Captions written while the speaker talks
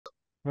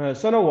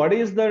So now, what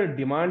is the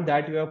demand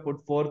that you have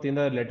put forth in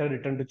the letter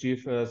written to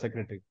Chief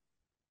Secretary?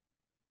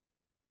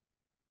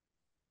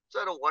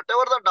 Sir,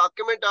 whatever the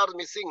document are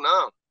missing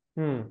now,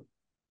 Hmm.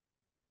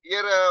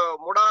 here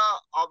MUDA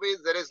office,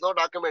 there is no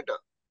document.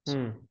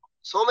 Hmm.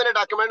 So many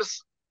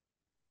documents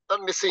are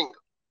missing.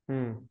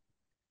 Hmm.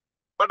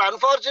 But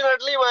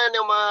unfortunately, when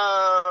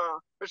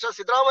Mr.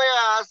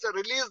 Siddaramaiah has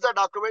released the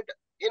document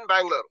in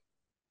Bangalore,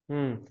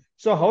 Hmm.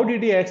 So how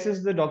did he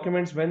access the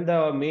documents when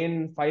the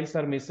main files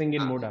are missing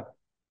in MUDA?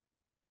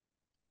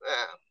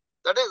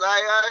 that is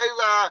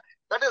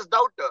that is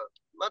doubt.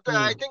 But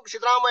I Hmm. think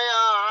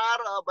Siddaramaiah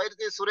or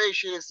Bhairati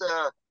Suresh is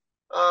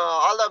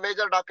all the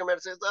major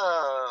documents is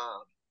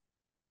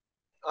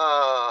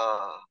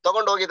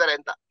ತಗೊಂಡು ಹೋಗಿದ್ದಾರೆ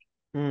ಅಂತ.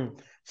 Hmm.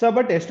 So,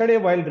 but yesterday,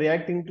 while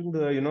reacting to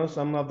the,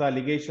 some of the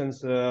allegations,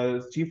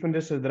 Chief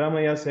Minister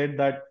Siddaramaiah said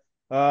that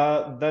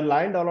the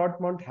land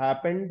allotment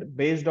happened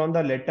based on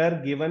the letter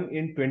given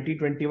in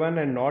 2021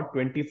 and not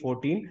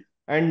 2014,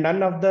 and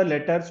none of the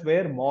letters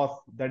were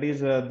morphed. That is,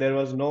 there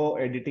was no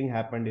editing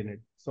happened in it.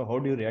 So, how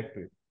do you react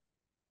to it?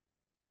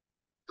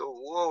 So,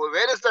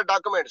 where is the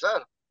document, sir?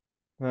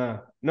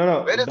 No,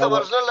 no, Where is the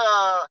original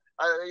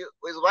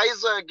his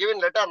wife's given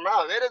letter now?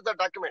 Where is the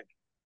document?